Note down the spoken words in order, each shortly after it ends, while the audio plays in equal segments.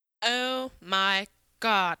Oh my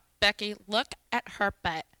God, Becky, look at her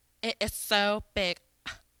butt. It is so big.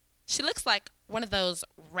 She looks like one of those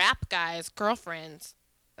rap guys' girlfriends.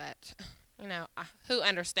 But, who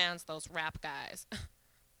understands those rap guys?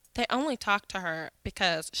 They only talk to her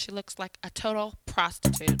because she looks like a total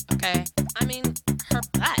prostitute, okay? I mean, her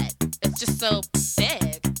butt is just so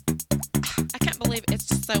big. I can't believe it's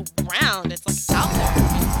just so round. It's like a chocolate.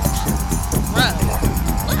 Gross.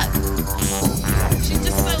 Look. She's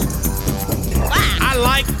just so flat. I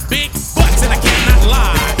like big butts and I cannot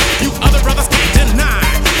lie. You other brothers can't deny.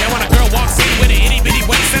 And when a girl walks in with an itty bitty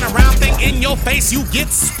waist and a round thing in your face, you get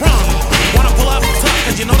sprung. Wanna pull up tough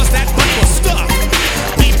cause you notice that butt was stuck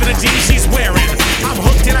deep in the jeans she's wearing. I'm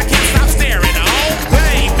hooked and I can't stop staring. Oh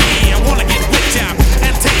baby, I wanna get with ya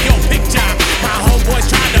and take your picture. My homeboys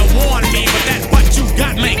tried to warn me, but that butt you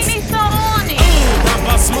got makes me so horny. Ooh,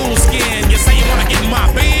 rubber smooth skin. You say you wanna get in my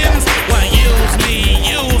bins? Well, use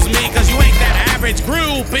me, cause you ain't that average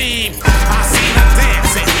groupie. I seen her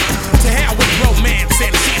dancing to hell with romance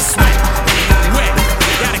and she's sweat, wet,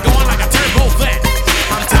 got it going like a turbo vet.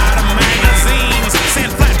 I'm tired of magazines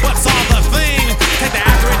saying flat butts all the thing. Take the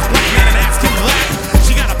average black man and ask him that.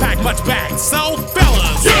 She gotta pack much back. So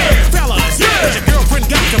fellas, does your girlfriend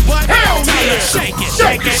got your butt? Hell tell her shake it,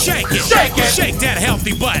 shake that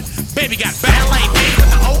healthy butt. Baby got back. With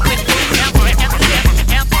the open baby got back.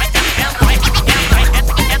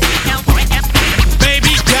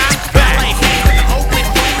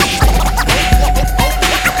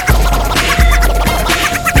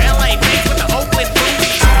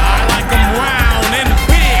 I like them round and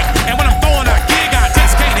big, and when I'm throwing a gig, I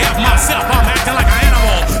just can't help myself. I'm acting like an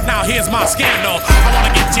animal. Now here's my scandal. I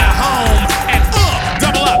wanna get you home and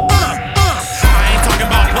double up. I ain't talking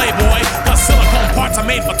about Playboy, cause silicone parts are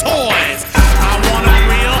made for toys. I want them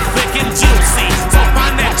real thick and juicy, so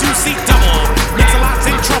find that juicy double. Mix-A-Lot's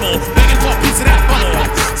in trouble, begging for a piece of that bubble.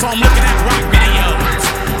 So I'm looking at rock videos,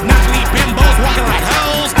 knock me bimbos walking like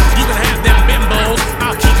hoes. You can have them bimbos,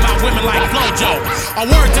 I'll keep my women like Flojo. A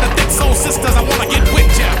word to the thick soul sisters, I wanna get with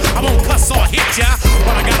ya. I won't cuss or hit ya,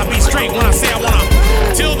 but I gotta be straight when I say I wanna.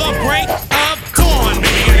 Till the break of dawn,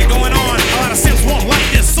 baby, get it going on. A lot of simps won't like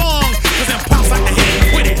this song, cause them punks like to hit and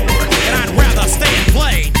quit it. And I'd rather stay and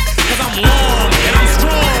play, cause I'm long and I'm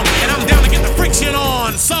strong, and I'm down to get the friction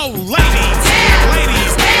on. So ladies,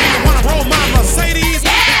 if you wanna roll my Mercedes,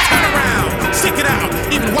 turn around, stick it out.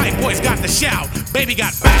 Even white boys got the shout, baby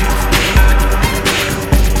got back.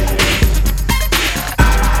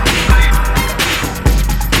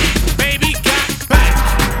 Baby got back.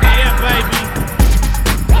 Yeah, baby.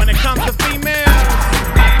 When it comes to females,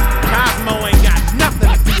 Cosmo ain't got nothing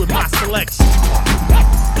to do with my selection.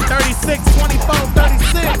 36, 24,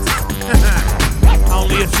 36.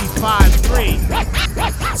 Only if she's 5'3".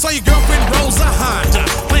 So your girlfriend rolls a Honda,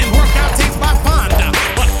 playing workout tapes by Fonda,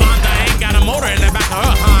 but Fonda ain't got a motor in the back of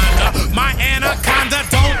her Honda. My anaconda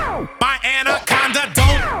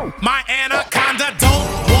don't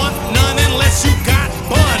want none unless you got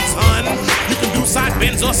buns, hun. You can do side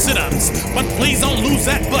bends or sit-ups, but please don't lose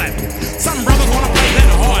that butt. Some brothers wanna play that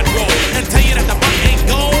hard role and tell you that the butt ain't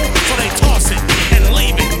gold, so they toss it and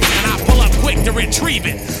leave it, and I pull up quick to retrieve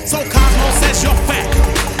it. So Cosmo says you're fat.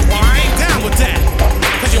 Well, I ain't down with that,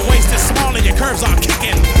 cause your waist is small and your curves are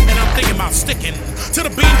kicking, and I'm thinking about sticking to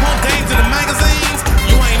the beanpole dames in the magazines.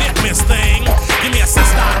 You ain't it, miss thing. Give me a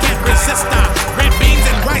sister, I can't resist her. Red beans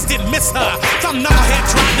and rice didn't miss her. Some knucklehead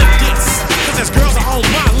tried to diss, cause his girls are on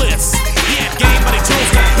my list. He had game, but he chose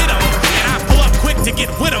to hit him, and I pull up quick to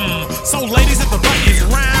get with him. So ladies, if the butt is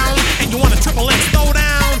round and you want a triple X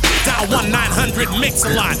throwdown, dial 1-900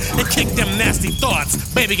 Mix-A-Lot and kick them nasty thoughts.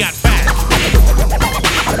 Baby got back.